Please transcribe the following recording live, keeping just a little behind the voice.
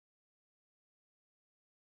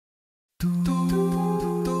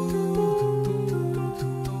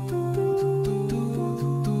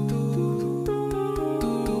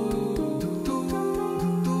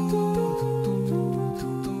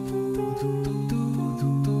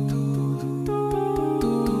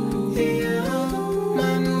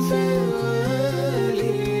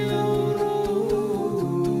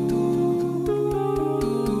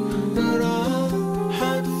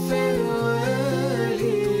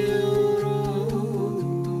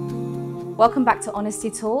Welcome back to Honesty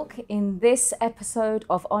Talk. In this episode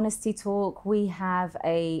of Honesty Talk, we have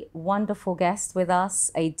a wonderful guest with us,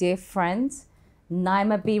 a dear friend,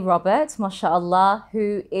 Naima B. Robert, mashallah,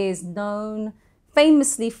 who is known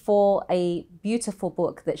famously for a beautiful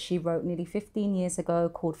book that she wrote nearly 15 years ago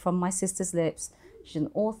called From My Sister's Lips. She's an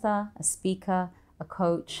author, a speaker, a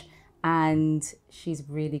coach, and she's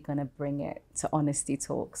really going to bring it to Honesty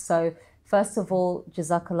Talk. So first of all,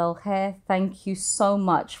 Jazakallah khair. Thank you so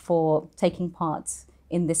much for taking part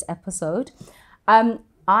in this episode.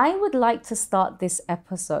 I would like to start this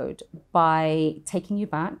episode by taking you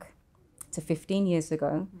back to 15 years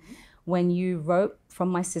ago when you wrote From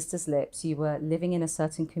My Sister's Lips. You were living in a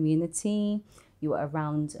certain community, you were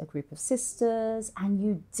around a group of sisters, and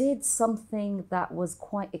you did something that was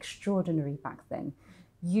quite extraordinary back then.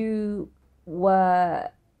 You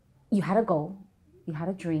had a goal, you had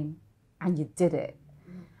a dream, and you did it.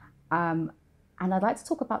 And I'd like to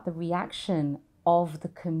talk about the reaction of the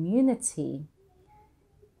community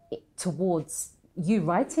towards you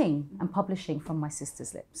writing and publishing From My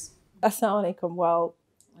Sister's Lips. Assalamu alaikum. Well,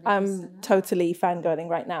 I'm totally fangirling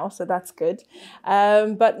right now, so that's good.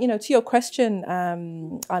 But, you know, to your question,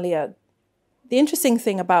 Aliyah, the interesting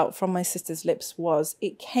thing about From My Sister's Lips was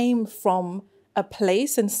it came from a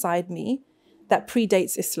place inside me that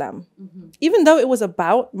predates Islam. Even though it was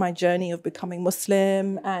about my journey of becoming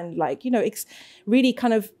Muslim and like, you know, it's really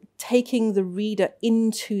kind of taking the reader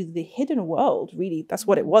into the hidden world, really, that's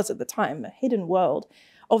what it was at the time, a hidden world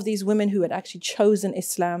of these women who had actually chosen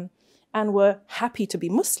Islam and were happy to be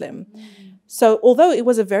Muslim. So although it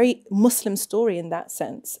was a very Muslim story in that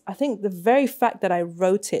sense, I think the very fact that I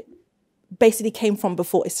wrote it basically came from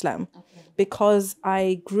before Islam, because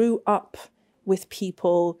I grew up with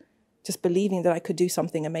people just believing that I could do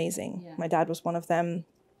something amazing. My dad was one of them.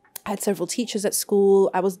 I had several teachers at school.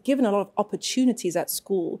 I was given a lot of opportunities at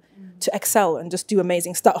school to excel and just do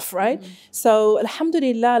amazing stuff, right? So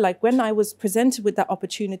alhamdulillah, like when I was presented with that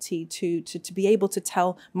opportunity to be able to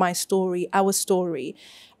tell my story, our story,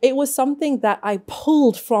 it was something that I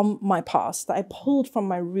pulled from my past, that I pulled from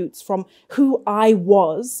my roots, from who I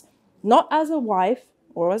was, not as a wife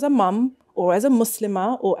or as a mum, or as a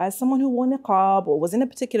Muslimah, or as someone who wore niqab, or was in a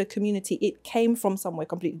particular community. It came from somewhere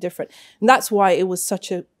completely different. And that's why it was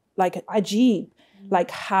such a, like, ajib. Like,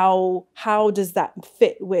 how does that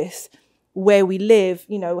fit with where we live?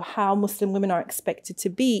 You know, how Muslim women are expected to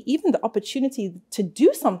be. Even the opportunity to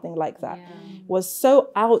do something like that was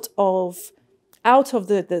so out of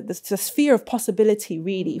the sphere of possibility,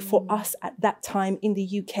 really, for us at that time in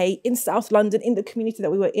the UK, in South London, in the community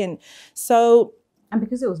that we were in. So, And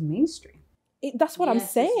because it was mainstream. That's what I'm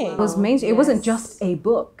saying. Well. It was mainstream. It wasn't just a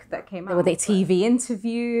book that came out. There were the TV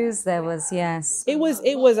interviews. There was, yes. It was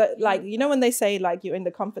like, you know, when they say like you're in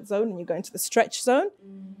the comfort zone and you go into the stretch zone.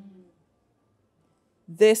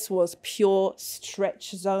 This was pure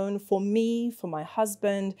stretch zone for me, for my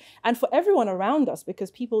husband, and for everyone around us,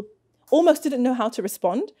 because people almost didn't know how to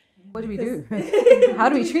respond. What do we do? How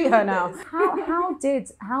do we treat her now?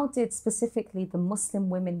 How did specifically the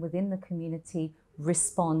Muslim women within the community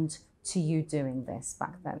respond to you doing this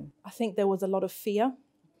back then? I think there was a lot of fear,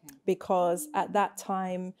 because at that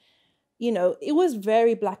time, you know, it was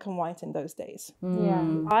very black and white in those days.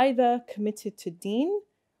 Either committed to deen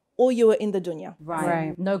or you were in the dunya.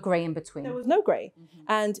 Right. No grey in between. There was no grey.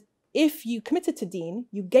 And if you committed to deen,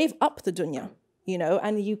 you gave up the dunya. You know,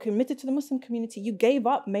 and you committed to the Muslim community, you gave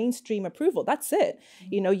up mainstream approval. That's it.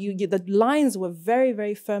 You know, the lines were very,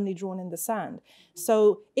 very firmly drawn in the sand.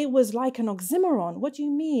 So it was like an oxymoron. What do you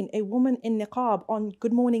mean a woman in niqab on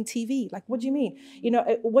Good Morning TV? Like, what do you mean? You know,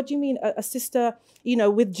 what do you mean a sister, you know,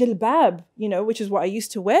 with jilbab, you know, which is what I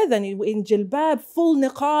used to wear then, in jilbab, full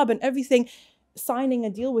niqab and everything, signing a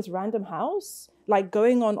deal with Random House? Like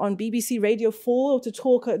going on BBC Radio 4 to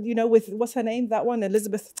talk, you know, with, what's her name? That one,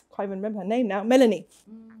 Elizabeth, can't even remember her name now, Melanie,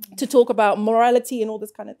 to talk about morality and all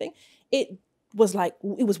this kind of thing. It was like,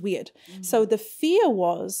 it was weird. So the fear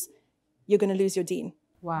was, you're going to lose your deen.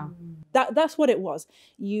 Wow. That's what it was.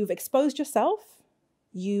 You've exposed yourself.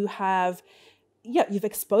 You've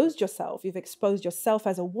exposed yourself. You've exposed yourself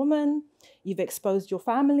as a woman. You've exposed your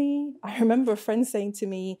family. I remember a friend saying to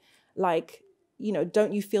me, like, you know,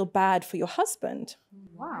 don't you feel bad for your husband?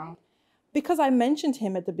 Wow. Because I mentioned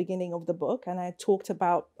him at the beginning of the book, and I talked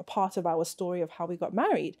about a part of our story of how we got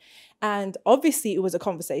married. And obviously it was a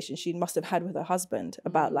conversation she must have had with her husband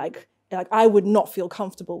about like I would not feel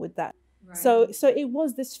comfortable with that. Right. So it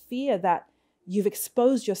was this fear that you've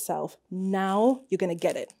exposed yourself. Now you're going to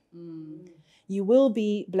get it. You will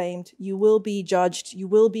be blamed. You will be judged. You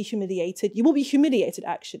will be humiliated. You will be humiliated,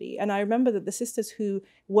 actually. And I remember that the sisters who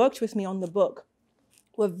worked with me on the book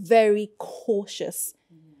were very cautious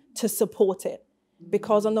to support it.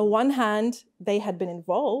 Because on the one hand, they had been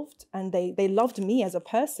involved and they loved me as a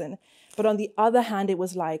person. But on the other hand, it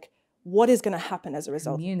was like, what is going to happen as a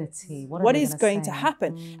result? Community. What is going to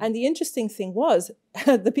happen? And the interesting thing was,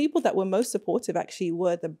 the people that were most supportive actually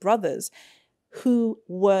were the brothers who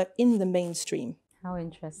were in the mainstream. How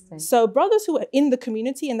interesting. So brothers who were in the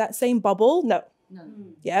community in that same bubble, no.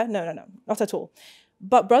 Yeah, no, not at all.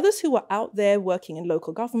 But brothers who were out there working in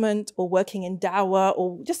local government or working in dawah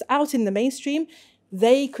or just out in the mainstream,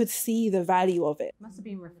 they could see the value of it. Must have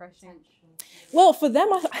been refreshing. Well, for them,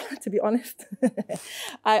 to be honest,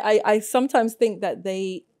 I sometimes think that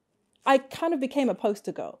I kind of became a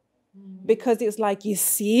poster girl because it's like, you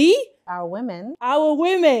see? Our women.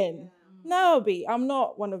 No, B, I'm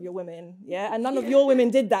not one of your women, yeah? And none of your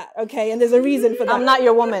women did that, okay? And there's a reason for that. I'm not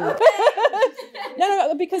your woman.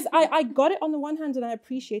 No, because I got it on the one hand and I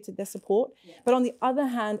appreciated their support. Yeah. But on the other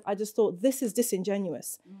hand, I just thought, this is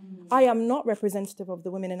disingenuous. I am not representative of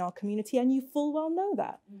the women in our community and you full well know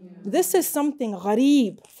that. This is something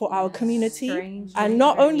ghareeb for our community. Strange, and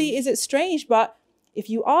not only is it strange, but if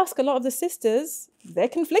you ask a lot of the sisters, they're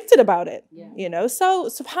conflicted about it. You know, so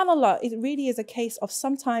subhanAllah, it really is a case of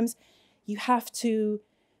sometimes you have to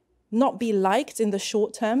not be liked in the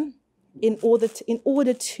short term in order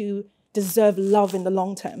to deserve love in the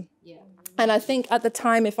long term. And I think at the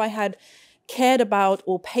time, if I had cared about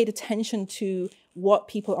or paid attention to what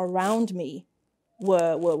people around me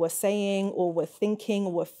were saying or were thinking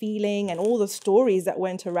or were feeling and all the stories that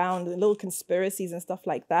went around, the little conspiracies and stuff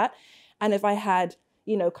like that, and if I had,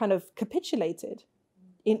 you know, kind of capitulated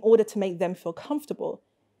in order to make them feel comfortable,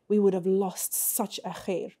 we would have lost such a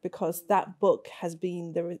khair, because that book has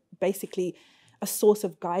been basically a source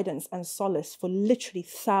of guidance and solace for literally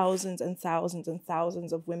thousands and thousands and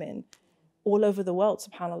thousands of women all over the world,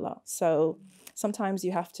 subhanAllah. So sometimes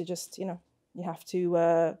you have to just, you have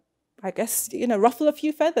to, I guess, ruffle a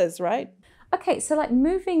few feathers, right? Okay, so like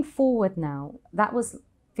moving forward now, that was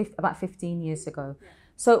about 15 years ago.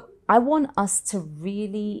 So I want us to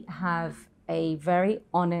really have a very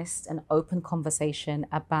honest and open conversation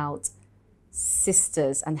about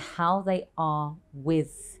sisters and how they are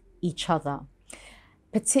with each other,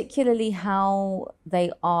 particularly how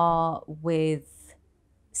they are with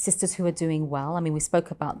sisters who are doing well. I mean, we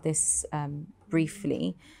spoke about this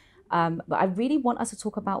briefly, but I really want us to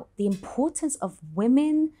talk about the importance of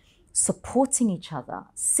women supporting each other,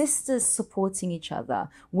 sisters supporting each other,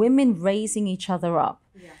 women raising each other up.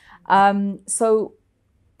 So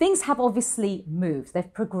things have obviously moved.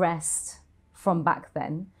 They've progressed from back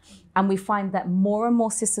then. And we find that more and more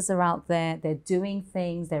sisters are out there. They're doing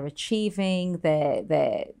things, they're achieving,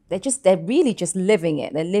 they're really just living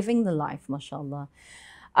it. They're living the life, mashallah.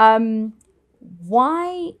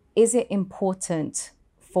 Why is it important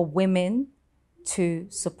for women to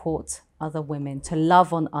support other women, to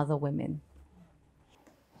love on other women?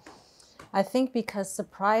 I think because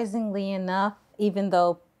surprisingly enough, even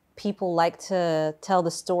though people like to tell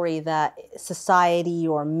the story that society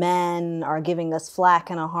or men are giving us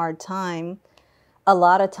flack and a hard time, a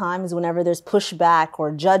lot of times whenever there's pushback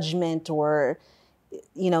or judgment or,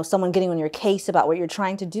 someone getting on your case about what you're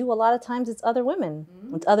trying to do, a lot of times it's other women,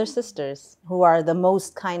 it's other sisters who are the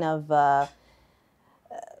most kind of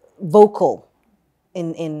vocal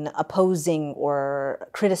in opposing or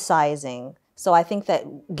criticizing. So I think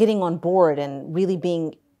that getting on board and really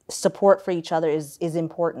being support for each other is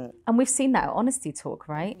important. And we've seen that at Honesty Talk,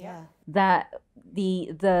 right? Yeah. That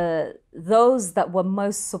those that were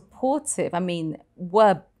most supportive,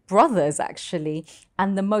 were brothers actually,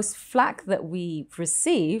 and the most flack that we've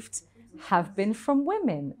received have been from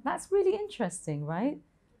women. That's really interesting, right?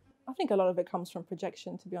 I think a lot of it comes from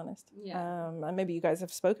projection, to be honest. And maybe you guys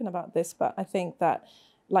have spoken about this, but I think that,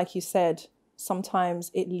 like you said,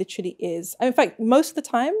 sometimes it literally is. In fact, most of the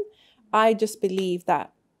time, I just believe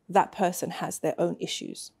that that person has their own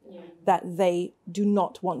issues that they do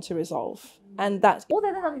not want to resolve. And that, or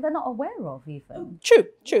they're not aware of even.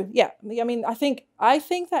 True. Yeah. I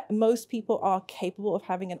think that most people are capable of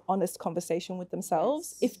having an honest conversation with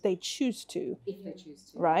themselves if they choose to.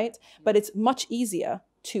 Right? But it's much easier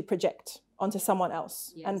to project onto someone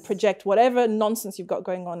else and project whatever nonsense you've got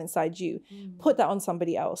going on inside you. Put that on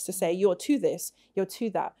somebody else to say, you're to this, you're to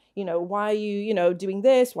that. Why are you, doing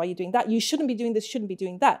this? Why are you doing that? You shouldn't be doing this, shouldn't be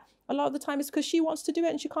doing that. A lot of the time it's because she wants to do it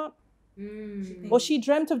and she can't. Or she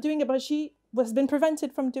dreamt of doing it, but she has been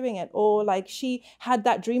prevented from doing it. Or like she had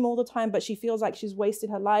that dream all the time, but she feels like she's wasted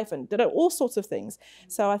her life and all sorts of things.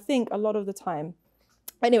 So I think a lot of the time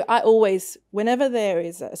Anyway, I always, whenever there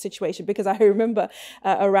is a situation, because I remember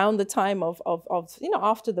around the time of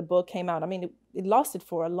after the book came out, I mean, it lasted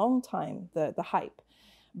for a long time, the hype.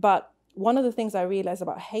 But one of the things I realized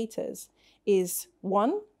about haters is,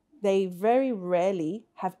 one, they very rarely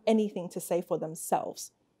have anything to say for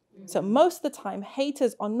themselves. So most of the time,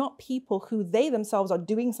 haters are not people who they themselves are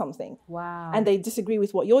doing something. Wow. And they disagree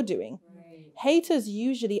with what you're doing. Haters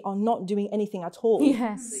usually are not doing anything at all.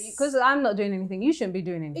 Yes. Because I'm not doing anything, you shouldn't be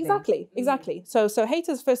doing anything. Exactly. So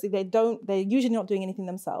haters, firstly, they're usually not doing anything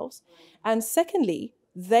themselves. And secondly,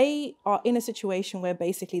 they are in a situation where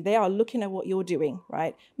basically they are looking at what you're doing,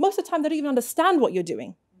 right? Most of the time, they don't even understand what you're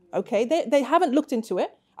doing, okay? They haven't looked into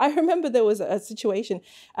it. I remember there was a situation,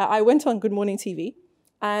 I went on Good Morning TV,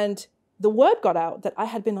 and the word got out that I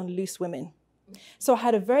had been on Loose Women. So I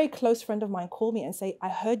had a very close friend of mine call me and say, I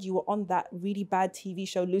heard you were on that really bad TV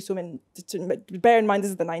show, Loose Women. Bear in mind,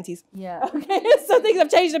 this is the 90s. Yeah. Okay, so things have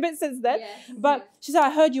changed a bit since then. Yes. But she said,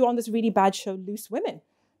 I heard you were on this really bad show, Loose Women.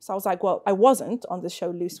 So I was like, well, I wasn't on the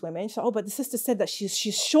show Loose Women. She said, oh, but the sister said that she's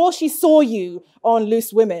sure she saw you on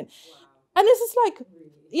Loose Women. Wow. And this is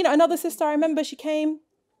like, another sister, I remember she came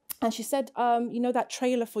and she said, that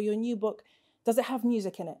trailer for your new book, does it have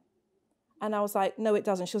music in it? And I was like, no, it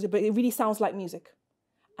doesn't. She was like, but it really sounds like music.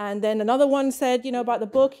 And then another one said, about the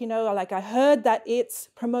book, like I heard that it's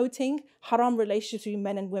promoting haram relationships between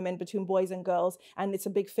men and women, between boys and girls, and it's a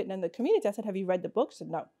big fitna in the community. I said, have you read the book? She said,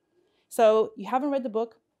 no. So you haven't read the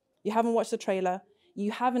book, you haven't watched the trailer,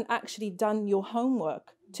 you haven't actually done your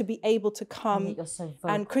homework to be able to come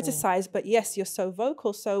and criticize. But yes, you're so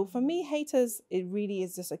vocal. So for me, haters, it really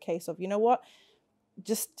is just a case of,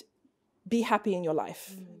 just be happy in your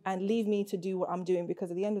life and leave me to do what I'm doing,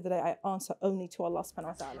 because at the end of the day, I answer only to Allah subhanahu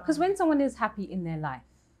wa ta'ala. Because when someone is happy in their life,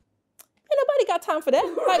 ain't nobody got time for that.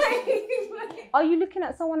 Like, are you looking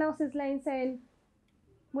at someone else's lane saying,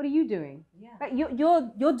 what are you doing? Yeah. Like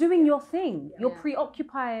you're doing your thing. You're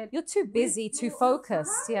preoccupied. You're too busy, too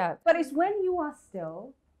focused. Yeah. But it's when you are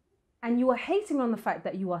still and you are hating on the fact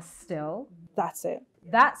that you are still. That's it.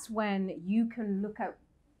 That's when you can look at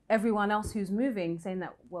everyone else who's moving, saying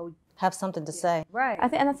that, well, have something to say. Right. I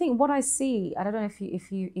think what I see, I don't know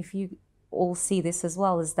if you all see this as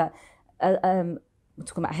well, is that we're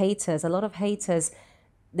talking about haters. A lot of haters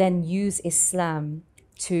then use Islam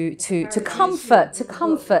to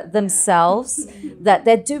comfort themselves that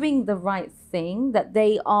they're doing the right thing, that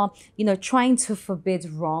they are trying to forbid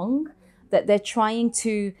wrong, that they're trying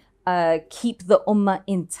to keep the ummah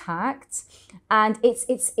intact. And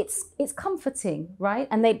it's comforting, right?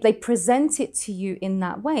 And they present it to you in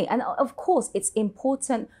that way. And of course, it's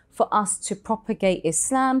important for us to propagate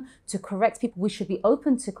Islam, to correct people. We should be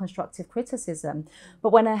open to constructive criticism.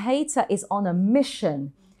 But when a hater is on a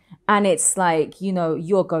mission, and it's like,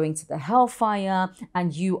 you're going to the hellfire,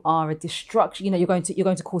 and you are a destruction. You're going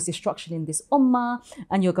to cause destruction in this ummah,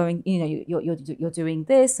 and you're going, you're doing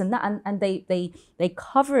this and that, and they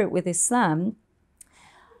cover it with Islam.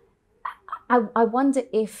 I wonder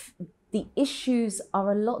if the issues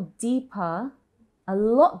are a lot deeper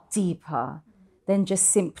than just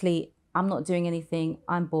simply, I'm not doing anything,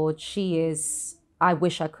 I'm bored, she is, I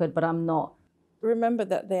wish I could, but I'm not. Remember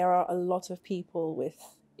that there are a lot of people with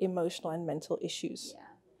emotional and mental issues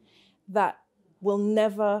that will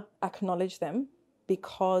never acknowledge them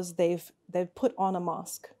because they've put on a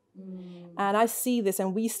mask. And I see this,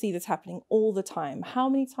 and we see this happening all the time. How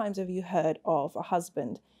many times have you heard of a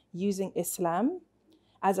husband using Islam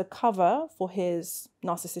as a cover for his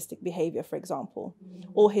narcissistic behavior, for example,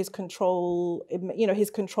 or his control, his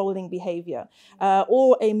controlling behavior,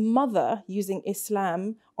 or a mother using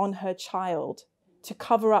Islam on her child to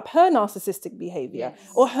cover up her narcissistic behavior,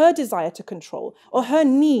 or her desire to control, or her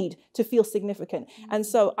need to feel significant. And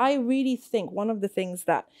so I really think one of the things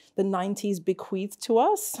that the 90s bequeathed to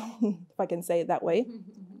us, if I can say it that way,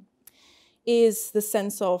 is the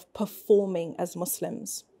sense of performing as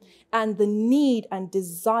Muslims, and the need and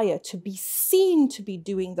desire to be seen to be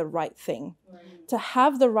doing the right thing, to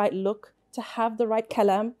have the right look, to have the right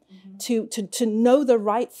kalam, to know the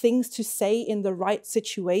right things to say in the right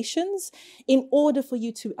situations, in order for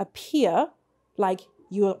you to appear like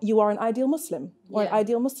you are an ideal Muslim or an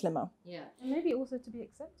ideal Muslimah. Yeah, and maybe also to be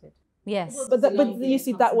accepted. Yes, but you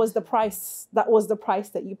see, that was the price. That was the price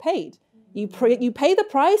that you paid. You pay the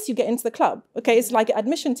price, you get into the club. Okay, it's like an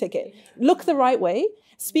admission ticket. Look the right way,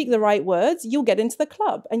 speak the right words, you'll get into the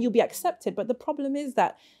club and you'll be accepted. But the problem is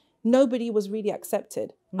that nobody was really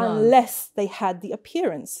accepted unless they had the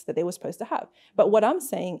appearance that they were supposed to have. But what I'm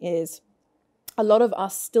saying is a lot of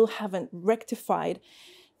us still haven't rectified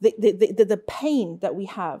the pain that we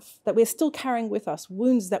have, that we're still carrying with us,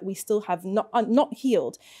 wounds that we still have not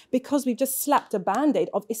healed, because we've just slapped a Band-Aid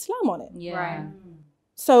of Islam on it. Yeah. Right.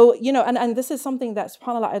 So, you know, and this is something that's,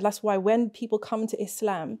 subhanAllah, that's why when people come to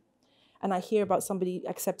Islam and I hear about somebody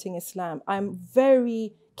accepting Islam, I'm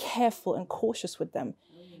very careful and cautious with them.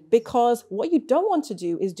 Because what you don't want to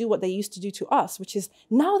do is do what they used to do to us, which is,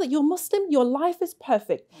 now that you're Muslim, your life is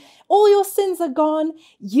perfect. All your sins are gone.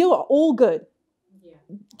 You are all good.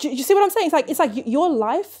 Do you see what I'm saying? It's like your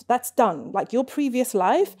life, that's done. Like your previous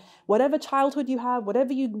life, whatever childhood you have,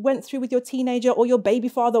 whatever you went through with your teenager or your baby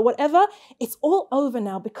father, whatever, it's all over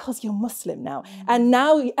now because you're Muslim now. And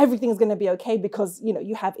now everything's going to be okay because, you know,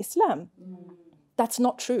 you have Islam. That's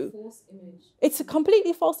not true. False image. It's a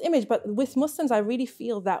completely false image. But with Muslims, I really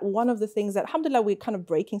feel that one of the things that, alhamdulillah, we're kind of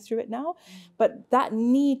breaking through it now, but that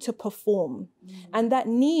need to perform and that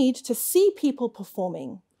need to see people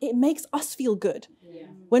performing, it makes us feel good. Yeah.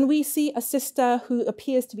 When we see a sister who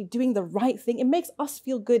appears to be doing the right thing, it makes us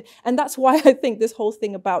feel good. And that's why I think this whole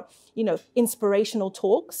thing about, you know, inspirational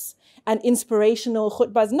talks and inspirational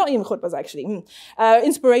khutbahs, not even khutbahs actually,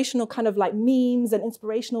 inspirational kind of like memes and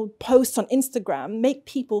inspirational posts on Instagram make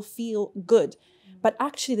people feel good. But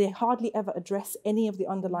actually they hardly ever address any of the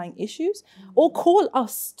underlying issues or call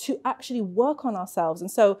us to actually work on ourselves. And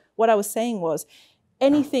so what I was saying was,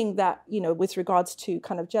 anything that, you know, with regards to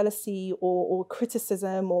kind of jealousy or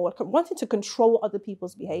criticism or wanting to control other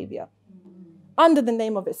people's behavior under the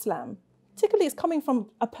name of Islam, particularly it's coming from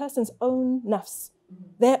a person's own nafs,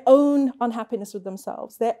 their own unhappiness with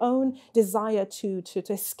themselves, their own desire to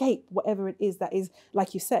escape whatever it is that is,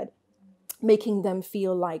 like you said, making them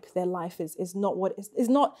feel like their life is not what is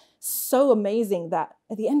not so amazing that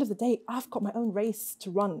at the end of the day, I've got my own race to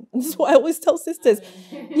run. And this is what I always tell sisters.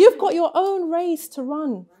 You've got your own race to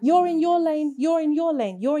run. You're in your lane, you're in your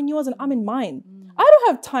lane, you're in yours, and I'm in mine. I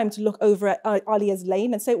don't have time to look over at Aliyah's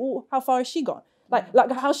lane and say, oh, how far has she gone?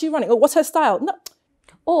 Like how's she running? Or what's her style? No.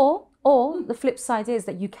 Or the flip side is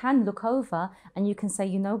that you can look over and you can say,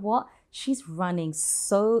 you know what? She's running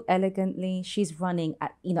so elegantly. She's running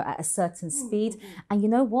at, you know, at a certain speed. And you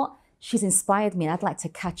know what? She's inspired me. I'd like to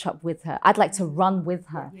catch up with her. I'd like to run with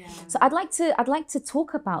her. Yeah. So I'd like to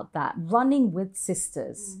talk about that. Running with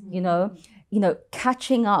sisters, you know,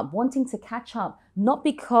 catching up, wanting to catch up, not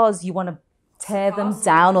because you want to tear them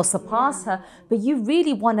down or surpass her, but you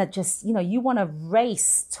really want to just, you know, you want to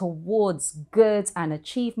race towards good and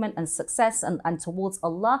achievement and success and towards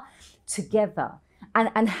Allah together.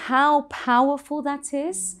 And how powerful that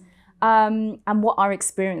is, and what our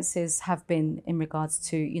experiences have been in regards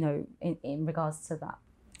to, you know, in regards to that.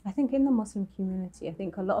 I think in the Muslim community, I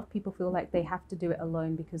think a lot of people feel like they have to do it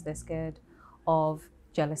alone because they're scared of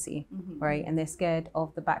jealousy, right? And they're scared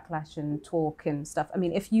of the backlash and talk and stuff. I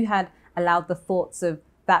mean, if you had allowed the thoughts of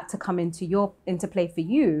that to come into play for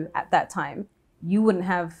you at that time, you wouldn't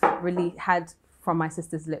have really had From My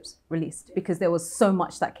Sister's Lips released, because there was so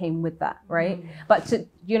much that came with that, right? But to,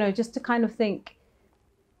 you know, just to kind of think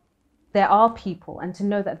there are people, and to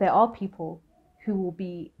know that there are people who will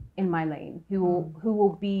be in my lane, who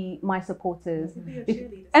will be my supporters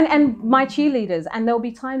and my cheerleaders. And there'll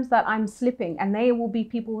be times that I'm slipping and they will be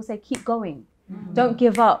people who will say, keep going, don't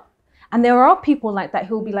give up. And there are people like that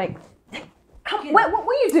who will be like, what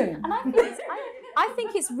are you doing? And I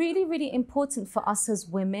think it's really, really important for us as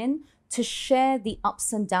women to share the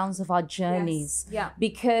ups and downs of our journeys. Yes. Yeah.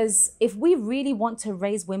 Because if we really want to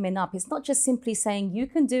raise women up, it's not just simply saying, you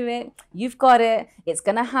can do it, you've got it, it's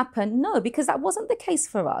gonna happen. No, because that wasn't the case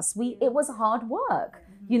for us. It was hard work.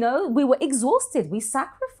 You know, we were exhausted, we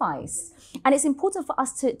sacrificed. And it's important for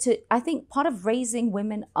us to I think part of raising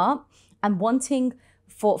women up and wanting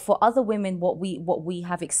for other women what we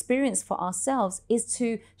have experienced for ourselves is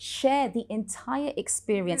to share the entire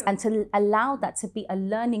experience and to allow that to be a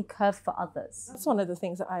learning curve for others. That's one of the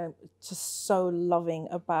things that I am just so loving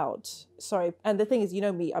about, and the thing is, you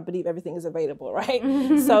know me, I believe everything is available, right?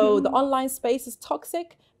 So the online space is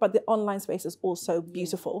toxic, but the online space is also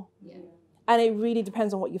beautiful. Yeah. And it really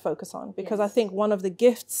depends on what you focus on, because I think one of the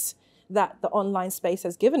gifts that the online space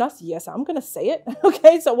has given us, yes, I'm going to say it,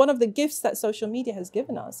 okay? So one of the gifts that social media has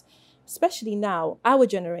given us, especially now, our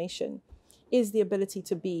generation, is the ability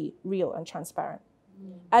to be real and transparent.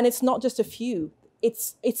 And it's not just a few,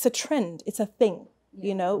 it's a trend, it's a thing,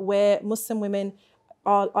 you know, where Muslim women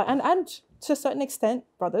are and to a certain extent,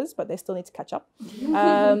 brothers, but they still need to catch up.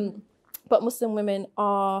 But Muslim women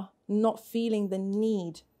are not feeling the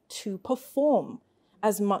need to perform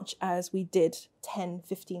as much as we did 10,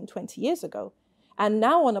 15, 20 years ago. And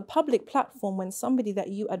now on a public platform, when somebody that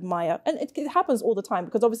you admire, and it happens all the time,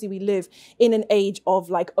 because obviously we live in an age of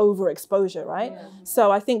like overexposure, right? Yeah.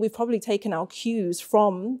 So I think we've probably taken our cues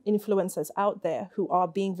from influencers out there who are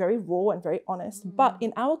being very raw and very honest. Mm-hmm. But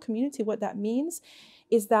in our community, what that means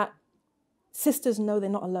is that sisters know they're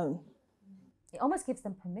not alone. It almost gives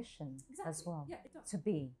them permission as well to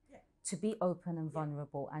be open and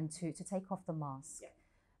vulnerable, and to take off the mask. Yeah.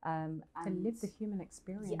 And to live the human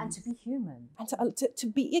experience. And to be human. And to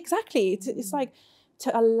be, exactly. It's like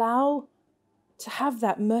to allow, to have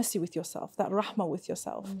that mercy with yourself, that rahmah with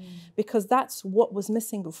yourself, because that's what was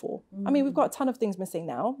missing before. I mean, we've got a ton of things missing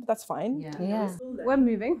now, but that's fine. Yeah. We're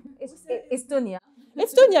moving. It's dunya.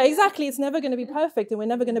 It's dunya, exactly. It's never going to be perfect, and we're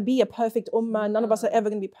never going to be a perfect ummah. None of us are ever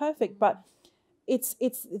going to be perfect, but it's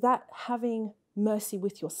that having mercy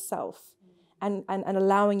with yourself. And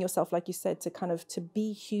allowing yourself, like you said, to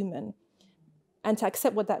be human and to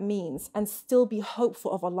accept what that means and still be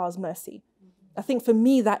hopeful of Allah's mercy. I think for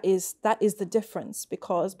me, that is the difference,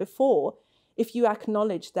 because before, if you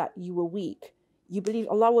acknowledge that you were weak, you believe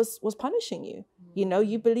Allah was punishing you. You know,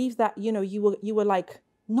 you believe that, you know, you were like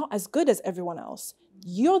not as good as everyone else.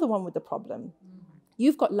 You're the one with the problem.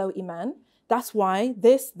 You've got low iman. That's why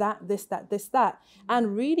this, that.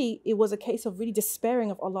 And really, it was a case of really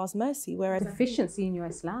despairing of Allah's mercy. Whereas deficiency in your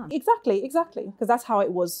Islam. Exactly. Because that's how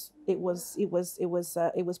it was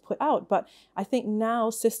put out. But I think now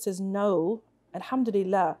sisters know,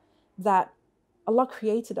 alhamdulillah, that Allah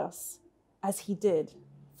created us as He did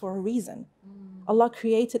for a reason. Allah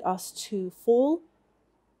created us to fall,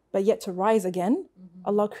 but yet to rise again.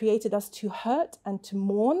 Allah created us to hurt and to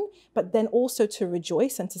mourn, but then also to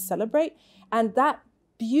rejoice and to celebrate. And that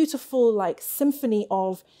beautiful like symphony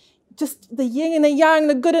of just the yin and the yang,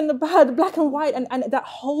 the good and the bad, the black and white, and that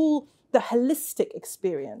whole, the holistic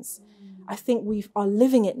experience. I think we are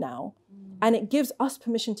living it now. And it gives us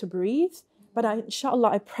permission to breathe. But inshallah,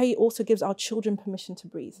 I pray it also gives our children permission to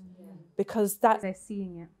breathe. Because they're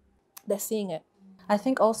seeing it. They're seeing it. I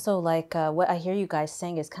think also like what I hear you guys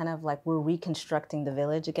saying is kind of like we're reconstructing the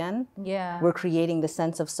village again. Yeah. We're creating the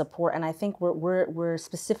sense of support. And I think we're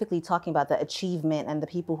specifically talking about the achievement and the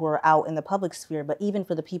people who are out in the public sphere, but even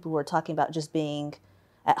for the people who are talking about just being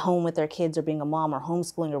at home with their kids or being a mom or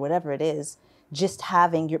homeschooling or whatever it is, just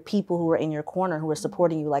having your people who are in your corner who are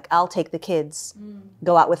supporting you, like I'll take the kids,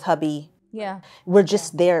 go out with hubby. Yeah. We're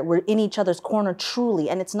just there. We're in each other's corner truly.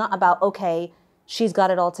 And it's not about, okay, she's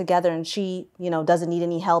got it all together and she, you know, doesn't need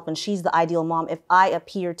any help and she's the ideal mom. If I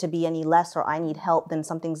appear to be any less or I need help, then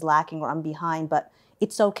something's lacking or I'm behind. But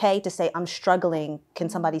it's okay to say, I'm struggling. Can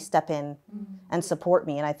somebody step in and support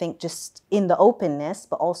me? And I think just in the openness,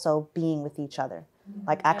 but also being with each other.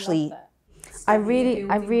 Like actually... I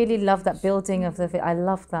really love that building of the... I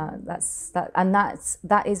love that.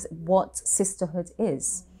 That is what sisterhood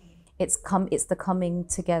is. It's the coming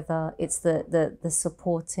together. It's the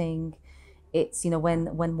supporting. It's, you know,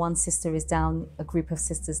 when one sister is down, a group of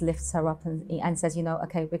sisters lifts her up and says, you know,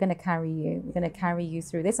 okay, we're going to carry you. We're going to carry you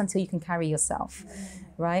through this until you can carry yourself,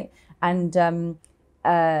 right? And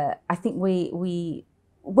I think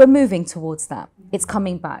we're moving towards that. It's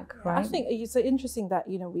coming back, right? I think it's interesting that,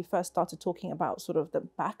 you know, we first started talking about sort of the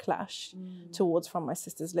backlash towards From My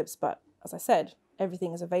Sister's Lips. But as I said,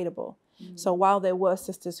 everything is available. So while there were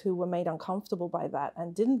sisters who were made uncomfortable by that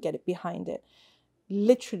and didn't get it behind it,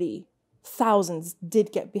 literally thousands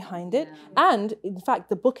did get behind it. And in fact,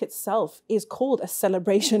 the book itself is called a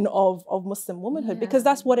celebration of Muslim womanhood because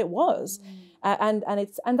that's what it was. And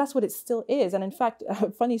that's what it still is. And in fact,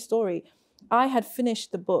 a funny story, I had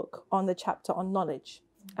finished the book on the chapter on knowledge.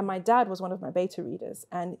 And my dad was one of my beta readers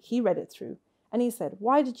and he read it through. And he said,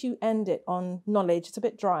 why did you end it on knowledge? It's a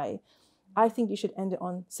bit dry. I think you should end it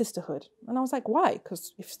on sisterhood. And I was like, why?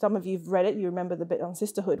 Because if some of you've read it, you remember the bit on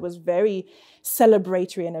sisterhood was very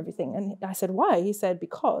celebratory and everything. And I said, why? He said,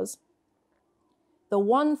 because the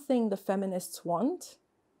one thing the feminists want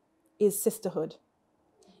is sisterhood,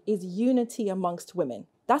 is unity amongst women.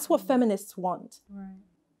 That's what feminists want. Right.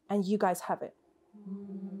 And you guys have it.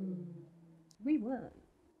 We weren't.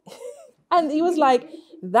 And he was like,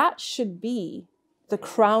 that should be the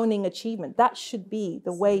crowning achievement. That should be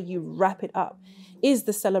the way you wrap it up, is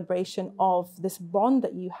the celebration of this bond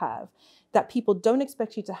that you have that people don't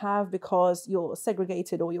expect you to have because you're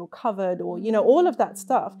segregated or you're covered or, you know, all of that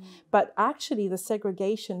stuff. But actually the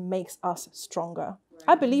segregation makes us stronger.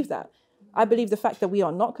 I believe that. I believe the fact that we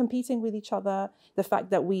are not competing with each other, the fact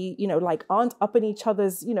that we, you know, like aren't up in each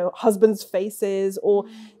other's, you know, husbands' faces, or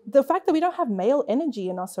the fact that we don't have male energy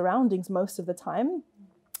in our surroundings most of the time.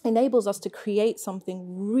 enables us to create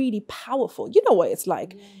something really powerful. You know what it's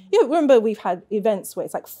like. You remember we've had events where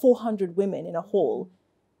it's like 400 women in a hall.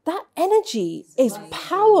 That energy is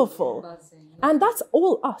powerful. And that's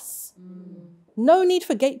all us. No need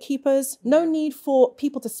for gatekeepers, no need for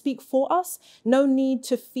people to speak for us, no need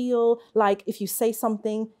to feel like if you say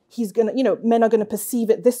something, he's gonna, men are gonna perceive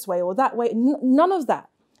it this way or that way. None of that.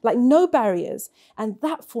 Like no barriers. And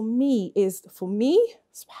that for me,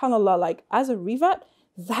 subhanAllah, like as a Rivat,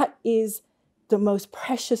 that is the most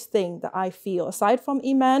precious thing that I feel, aside from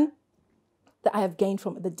Iman, that I have gained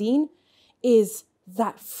from the Deen, is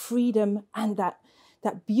that freedom and that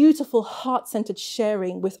beautiful heart-centered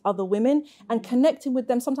sharing with other women and connecting with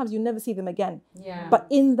them. Sometimes you never see them again. Yeah. But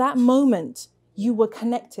in that moment, you were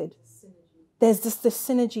connected. There's this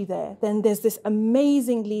synergy there. Then there's this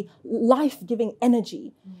amazingly life-giving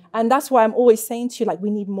energy. And that's why I'm always saying to you, like, we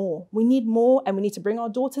need more. We need more, and we need to bring our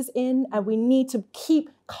daughters in, and we need to keep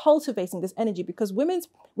cultivating this energy, because women's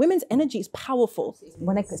energy is powerful.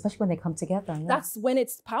 Especially when they come together. Yeah. That's when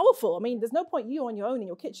it's powerful. I mean, there's no point you on your own in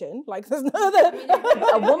your kitchen. Like, there's no other.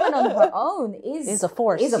 A woman on her own is a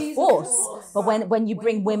force. But when you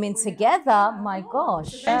bring women together, my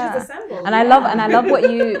gosh. Yeah. And I love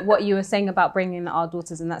what you were saying about bringing our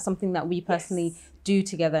daughters, and that's something that we personally do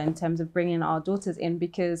together in terms of bringing our daughters in,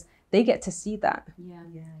 because they get to see that.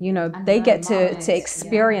 And they get to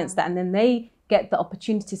experience that, and then they get the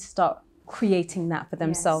opportunity to start creating that for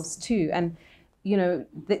themselves too. And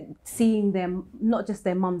seeing them, not just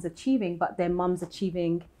their mums achieving, but their mums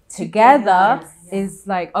achieving together is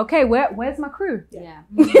like, okay, where's my crew?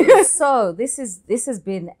 So this has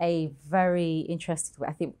been a very interesting.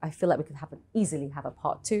 I feel like we could easily have a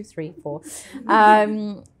part 2, 3, 4.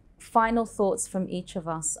 Final thoughts from each of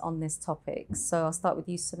us on this topic. So I'll start with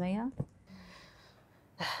you, Sumayah.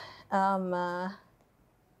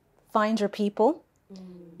 Find your people,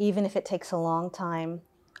 even if it takes a long time.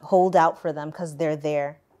 Hold out for them, because they're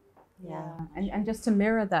there. And just to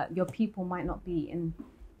mirror that, your people might not be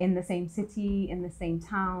in the same city, in the same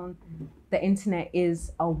town. The internet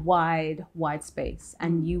is a wide space,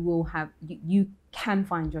 and you can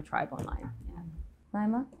find your tribe online.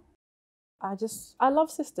 Naima? I love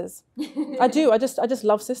sisters. I do. I just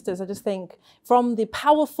love sisters. I just think, from the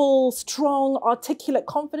powerful, strong, articulate,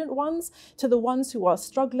 confident ones to the ones who are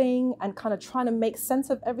struggling and kind of trying to make sense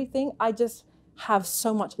of everything, I just have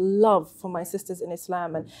so much love for my sisters in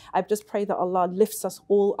Islam. And I just pray that Allah lifts us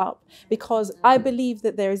all up, because I believe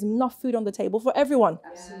that there is enough food on the table for everyone.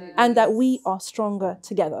 Absolutely. And that we are stronger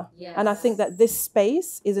together. Yes. And I think that this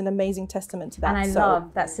space is an amazing testament to that. And I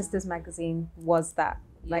love that Sisters Magazine was that.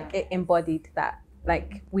 Like it embodied that,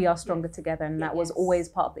 like we are stronger together, and that was always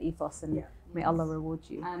part of the ethos. And may Allah reward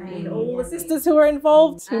you. And all the sisters who were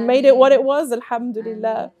involved, who made it what it was,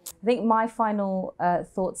 alhamdulillah. I think my final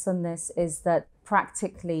thoughts on this is that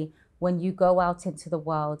practically, when you go out into the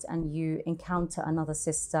world and you encounter another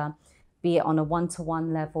sister, be it on a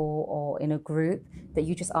one-to-one level or in a group, that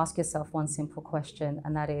you just ask yourself one simple question,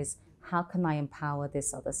 and that is, how can I empower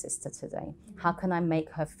this other sister today? How can I make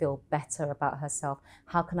her feel better about herself?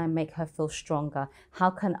 How can I make her feel stronger? How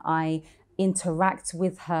can I interact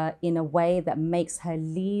with her in a way that makes her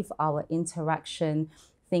leave our interaction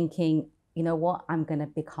thinking, you know what, I'm going to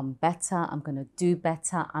become better, I'm going to do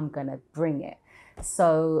better, I'm going to bring it.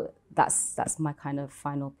 So that's my kind of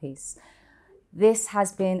final piece. This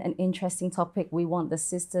has been an interesting topic. We want the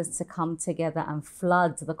sisters to come together and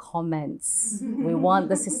flood the comments. We want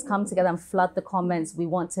the sisters to come together and flood the comments. We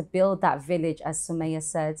want to build that village, as Sumayah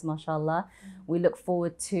said, mashallah. We look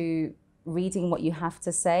forward to reading what you have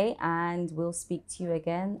to say, and we'll speak to you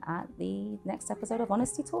again at the next episode of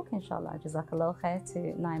Honesty Talk, inshallah. Jazakallah khair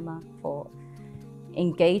to Naima for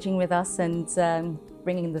engaging with us and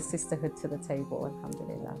bringing the sisterhood to the table,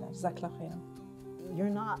 alhamdulillah. Jazakallah khair. You're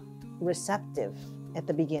not receptive at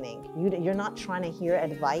the beginning. You're not trying to hear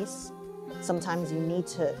advice. Sometimes you need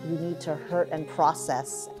to hurt and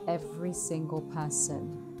process. Every single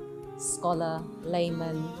person, scholar,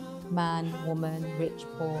 layman, man, woman, rich,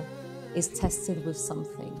 poor, is tested with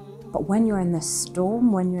something. But when you're in the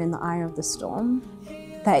storm, when you're in the eye of the storm,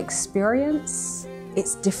 that experience,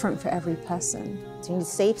 it's different for every person. So you need a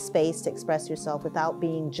safe space to express yourself without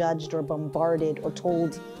being judged or bombarded or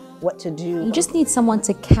told what to do. You just need someone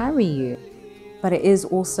to carry you. But it is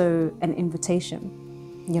also an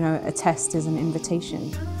invitation. You know, a test is an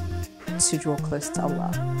invitation to draw close to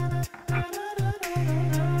Allah.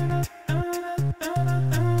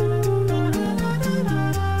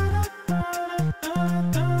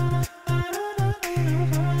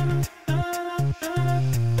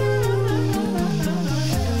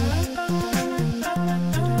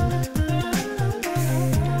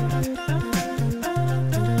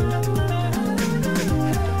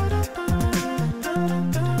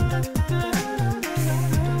 you.